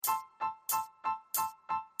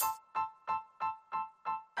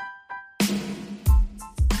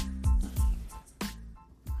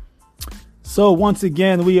So once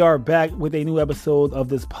again, we are back with a new episode of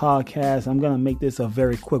this podcast. I'm going to make this a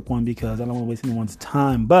very quick one because I don't want to waste anyone's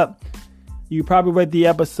time. But you probably read the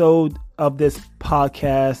episode of this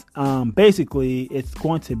podcast. Basically, it's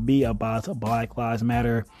going to be about Black Lives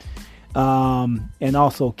Matter. And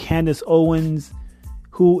also Candace Owens,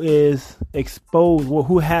 who has exposed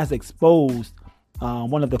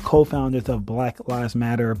one of the co-founders of Black Lives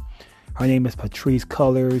Matter. Her name is Patrisse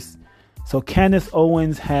Cullors. So Candace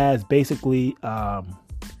Owens has basically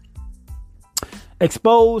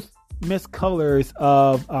exposed Miss Cullors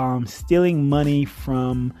of stealing money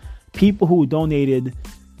from people who donated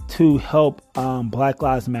to help Black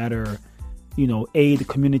Lives Matter, aid the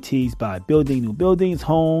communities by building new buildings,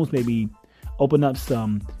 homes, maybe open up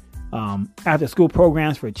some after school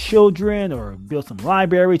programs for children or build some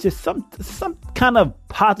libraries, just some kind of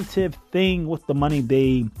positive thing with the money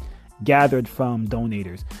they gathered from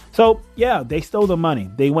donators. So yeah, they stole the money.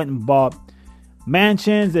 They went and bought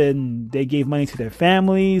mansions and they gave money to their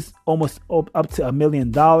families, almost up to $1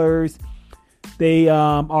 million. They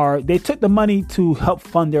took the money to help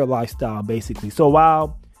fund their lifestyle, basically. So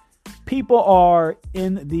while people are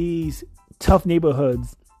in these tough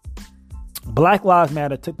neighborhoods, Black Lives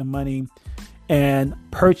Matter took the money and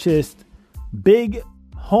purchased big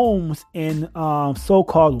homes in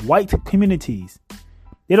so-called white communities.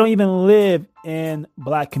 They don't even live in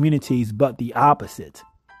black communities, but the opposite.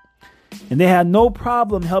 And they had no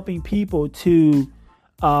problem helping people to,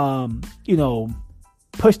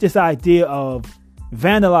 push this idea of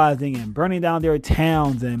vandalizing and burning down their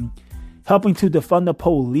towns and helping to defund the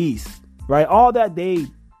police, right? All that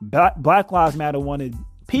Black Lives Matter wanted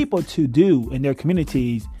people to do in their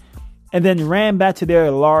communities, and then ran back to their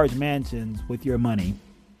large mansions with your money,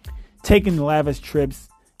 taking lavish trips,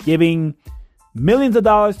 giving millions of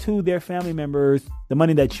dollars to their family members, the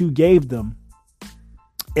money that you gave them.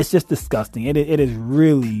 It's just disgusting. It is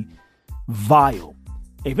really vile.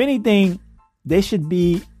 If anything, they should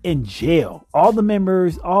be in jail. All the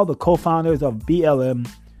members, all the co-founders of BLM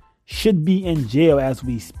should be in jail as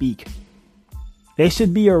we speak. They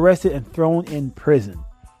should be arrested and thrown in prison.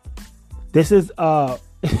 This is one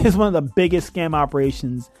of the biggest scam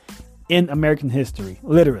operations in American history,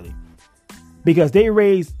 literally. Because they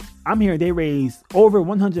raised over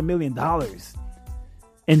 $100 million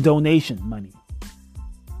in donation money.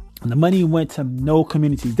 And the money went to no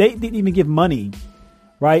communities. They didn't even give money,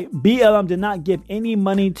 right? BLM did not give any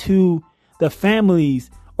money to the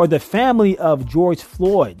families or the family of George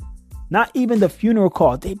Floyd. Not even the funeral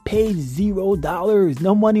cost. They paid $0.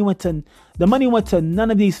 The money went to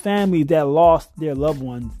none of these families that lost their loved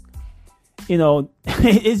ones.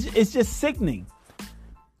 It's just sickening.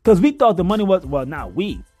 Because we thought the money was, well, not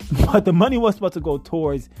we, but the money was supposed to go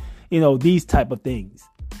towards, these type of things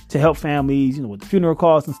to help families, with the funeral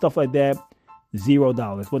costs and stuff like that.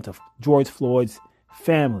 $0 went to George Floyd's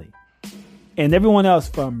family. And everyone else,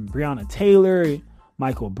 from Breonna Taylor,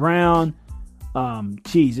 Michael Brown,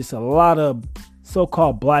 just a lot of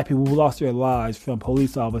so-called black people who lost their lives from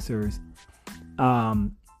police officers.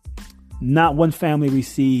 Not one family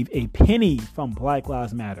received a penny from Black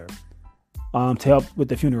Lives Matter to help with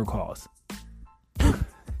the funeral costs.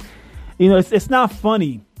 It's not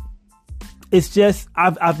funny. It's just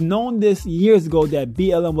I've known this years ago that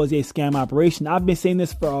BLM was a scam operation. I've been saying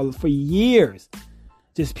this for years.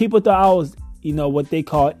 Just people thought I was, what they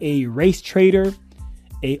call a race trader,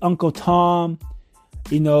 a Uncle Tom,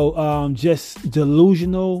 just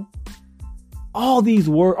delusional. All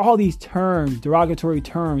these terms, derogatory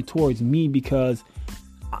terms towards me, because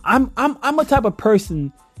I'm a type of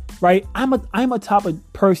person, right? I'm a type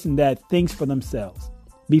of person that thinks for themselves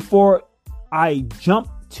before I jump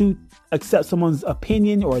to accept someone's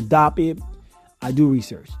opinion or adopt it. I do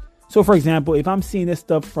research. So, for example, if I'm seeing this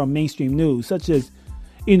stuff from mainstream news, such as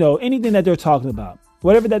anything that they're talking about,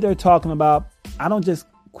 whatever that they're talking about, I don't just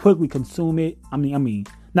quickly consume it. I mean,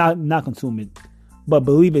 not consume it, but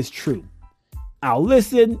believe it's true. I'll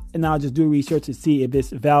listen and I'll just do research to see if it's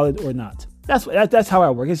valid or not. That's how I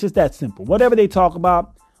work. It's just that simple. Whatever they talk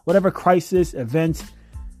about, whatever crisis, events,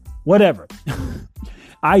 whatever,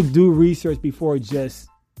 I do research before just,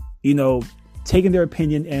 taking their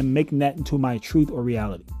opinion and making that into my truth or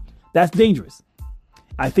reality. That's dangerous.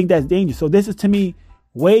 I think that's dangerous. So this is, to me,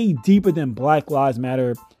 way deeper than Black Lives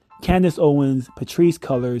Matter, Candace Owens, Patrisse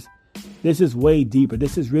Cullors. This is way deeper.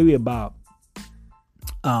 This is really about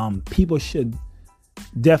people should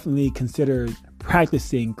definitely consider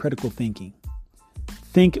practicing critical thinking.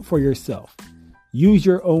 Think for yourself. Use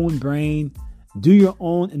your own brain. Do your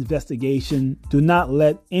own investigation. Do not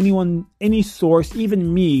let anyone, any source,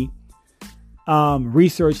 even me,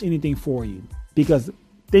 research anything for you. Because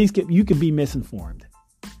you could be misinformed.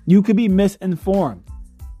 You could be misinformed,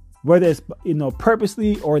 whether it's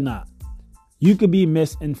purposely or not. You could be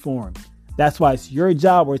misinformed. That's why it's your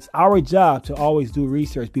job, or it's our job, to always do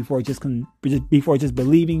research before just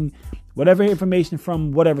believing whatever information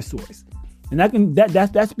from whatever source. And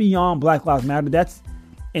that's beyond Black Lives Matter. That's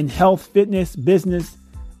in health, fitness, business,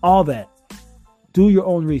 all that. Do your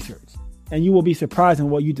own research, and you will be surprised in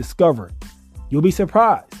what you discover. You'll be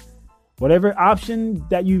surprised. Whatever option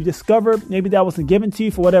that you discovered, maybe that wasn't given to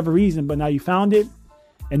you for whatever reason, but now you found it,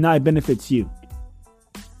 and now it benefits you.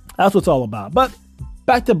 That's what it's all about. But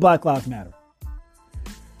back to Black Lives Matter.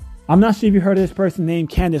 I'm not sure if you heard of this person named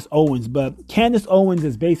Candace Owens, but Candace Owens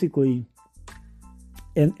is basically,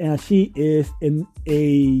 and she is a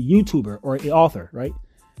YouTuber or an author, right?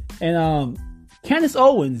 And Candace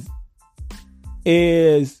Owens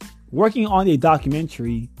is working on a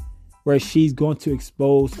documentary where she's going to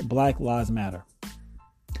expose Black Lives Matter.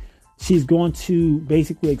 She's going to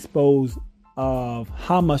basically expose of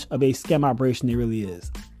how much of a scam operation it really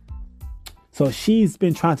is. So she's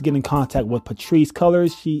been trying to get in contact with Patrisse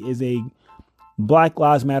Cullors. She is a Black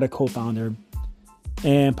Lives Matter co-founder.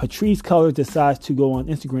 And Patrisse Cullors decides to go on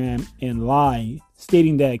Instagram and lie,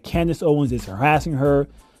 stating that Candace Owens is harassing her.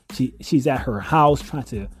 She's at her house trying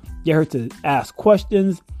to get her to ask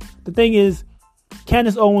questions. The thing is,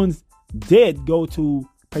 Candace Owens did go to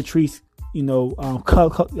Patrisse,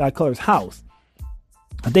 Cullors' house.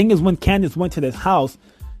 The thing is, when Candace went to this house,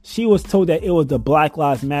 she was told that it was the Black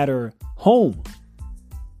Lives Matter home.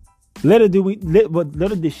 Little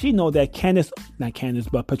did she know that Patrisse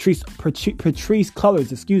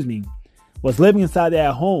Cullors, was living inside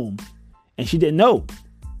that home, and she didn't know.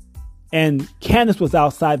 And Candace was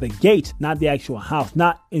outside the gate, not the actual house,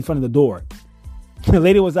 not in front of the door. The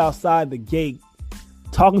lady was outside the gate,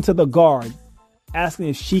 talking to the guard, asking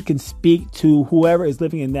if she can speak to whoever is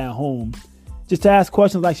living in that home, just to ask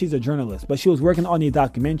questions like she's a journalist. But she was working on a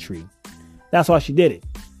documentary. That's why she did it.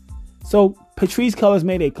 So Patrisse Cullors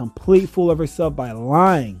made a complete fool of herself by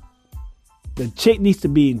lying. The chick needs to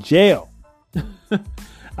be in jail.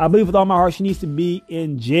 I believe with all my heart she needs to be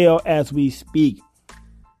in jail as we speak.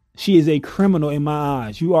 She is a criminal in my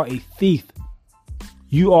eyes. You are a thief.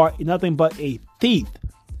 You are nothing but a thief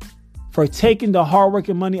for taking the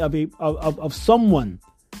hardworking money of someone,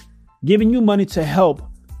 giving you money to help,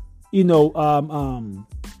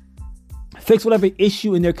 fix whatever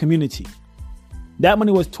issue in their community. That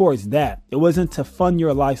money was towards that. It wasn't to fund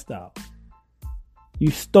your lifestyle.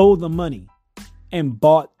 You stole the money and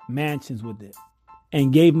bought mansions with it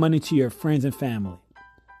and gave money to your friends and family.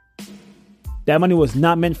 That money was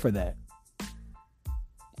not meant for that.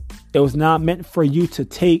 It was not meant for you to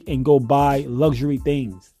take and go buy luxury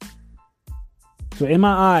things. So in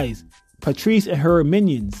my eyes, Patrisse and her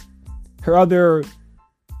minions, her other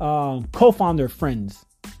co-founder friends,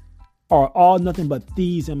 are all nothing but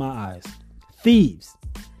thieves in my eyes. Thieves,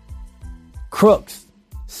 crooks,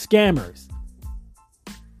 scammers.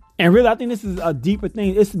 And really, I think this is a deeper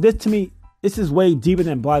thing. To me, this is way deeper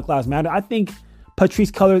than Black Lives Matter. I think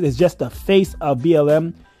Patrisse Cullors is just the face of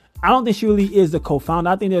BLM. I don't think she really is the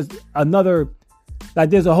co-founder. I think there's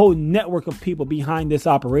there's a whole network of people behind this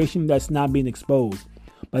operation that's not being exposed.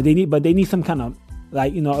 But they need some kind of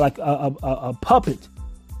a puppet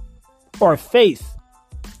or a face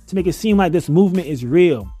to make it seem like this movement is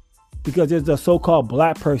real, because there's a so-called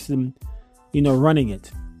black person, running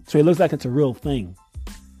it. So it looks like it's a real thing.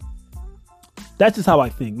 That's just how I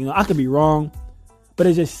think. I could be wrong, but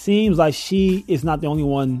it just seems like she is not the only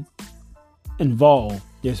one involved.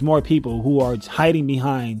 There's more people who are hiding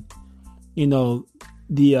behind, the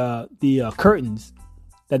curtains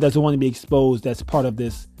that doesn't want to be exposed. That's part of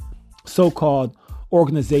this so-called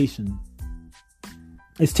organization.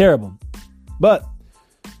 It's terrible, but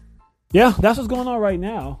yeah, that's what's going on right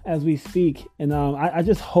now as we speak. And I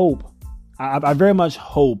just hope, I very much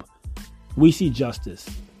hope we see justice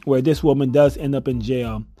where this woman does end up in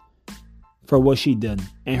jail for what she did,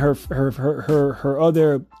 and her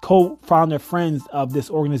other co-founder friends of this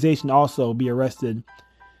organization also be arrested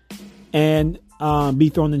and be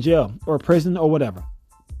thrown in jail or prison or whatever.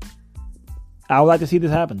 I would like to see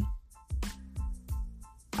this happen.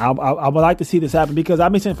 I would like to see this happen because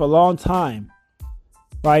I've been saying for a long time,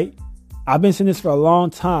 right? I've been saying this for a long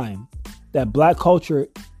time, that black culture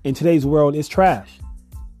in today's world is trash.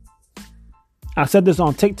 I said this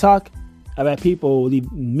on TikTok. I've had people leave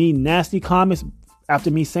me nasty comments after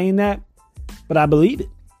me saying that, but I believe it.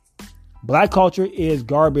 Black culture is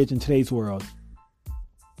garbage in today's world.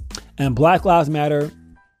 And Black Lives Matter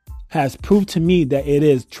has proved to me that it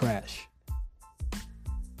is trash.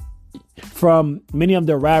 From many of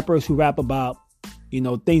the rappers who rap about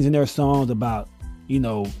things in their songs about,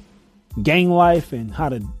 gang life and how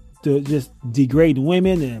to just degrade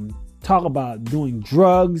women and talk about doing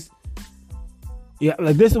drugs. Yeah,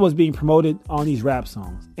 like this is what's being promoted on these rap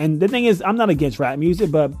songs. And the thing is, I'm not against rap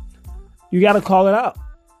music, but you got to call it out.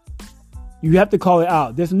 You have to call it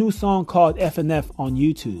out. There's a new song called F&F on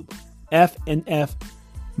YouTube. F&F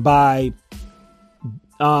by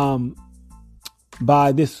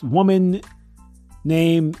this woman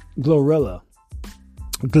named Glorilla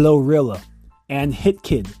and Hit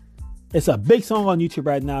Kid. It's a big song on YouTube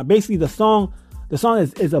right now. Basically, the song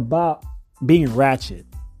is about being ratchet.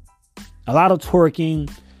 A lot of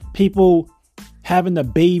twerking, people having the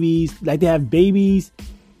babies, like they have babies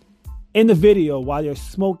in the video while they're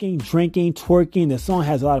smoking, drinking, twerking. The song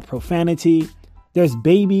has a lot of profanity. There's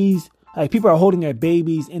babies, like people are holding their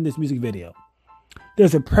babies in this music video.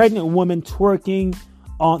 There's a pregnant woman twerking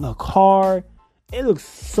on a car. It looks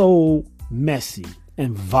so messy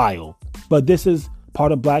and vile. But this is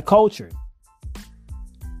part of black culture.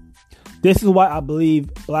 This is why I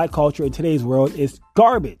believe black culture in today's world is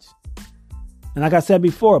garbage. And like I said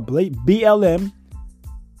before, BLM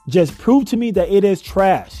just proved to me that it is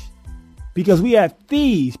trash. Because we have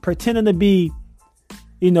thieves pretending to be,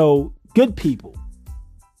 good people.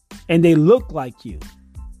 And they look like you.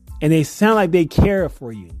 And they sound like they care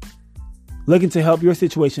for you. Looking to help your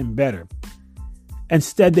situation better.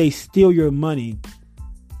 Instead, they steal your money.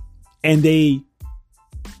 And they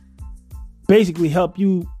basically help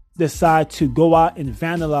you decide to go out and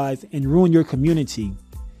vandalize and ruin your community.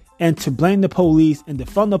 And to blame the police and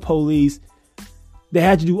defund the police. They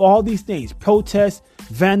had to do all these things. Protest,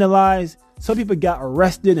 vandalize. Some people got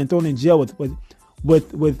arrested and thrown in jail with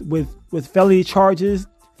felony charges,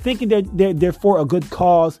 thinking that they're for a good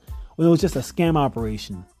cause when it was just a scam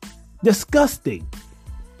operation. Disgusting.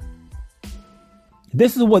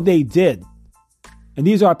 This is what they did. And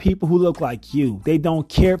these are people who look like you. They don't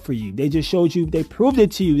care for you. They just showed you, they proved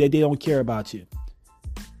it to you that they don't care about you.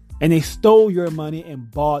 And they stole your money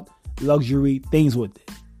and bought luxury things with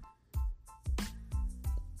it.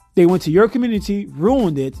 They went to your community,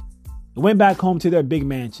 ruined it, and went back home to their big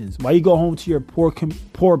mansions. While you go home to your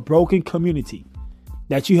poor, broken community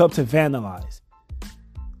that you helped to vandalize.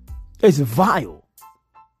 It's vile.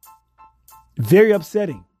 Very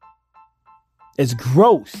upsetting. It's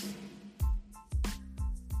gross.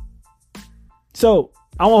 So,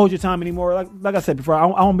 I won't hold your time anymore. Like I said before, I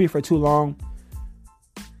won't be for too long.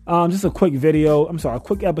 Just a quick episode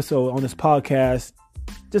on this podcast.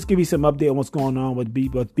 Just give you some update on what's going on with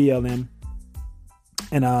BLM.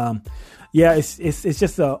 And it's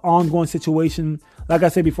just an ongoing situation. Like I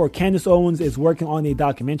said before, Candace Owens is working on a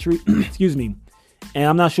documentary. Excuse me. And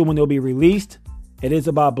I'm not sure when it'll be released. It is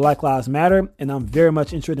about Black Lives Matter. And I'm very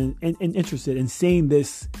much interested in seeing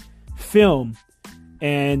this film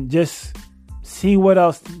and just seeing what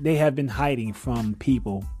else they have been hiding from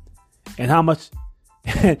people and how much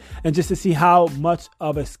and just to see how much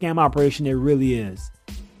of a scam operation it really is.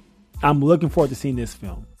 I'm looking forward to seeing this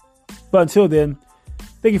film. But until then,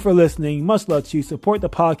 thank you for listening. Much love to you. Support the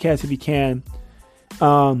podcast if you can.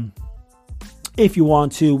 If you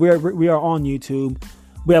want to, we are on YouTube.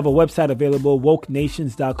 We have a website available,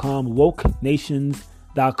 wokenations.com,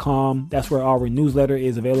 wokenations.com. That's where our newsletter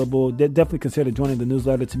is available. Definitely consider joining the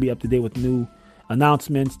newsletter to be up to date with new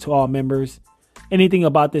announcements to all members. Anything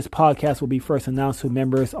about this podcast will be first announced to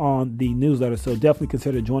members on the newsletter. So definitely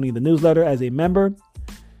consider joining the newsletter as a member.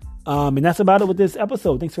 And that's about it with this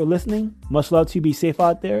episode. Thanks for listening. Much love to you. Be safe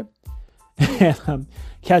out there. And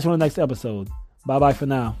catch you on the next episode. Bye-bye for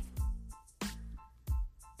now.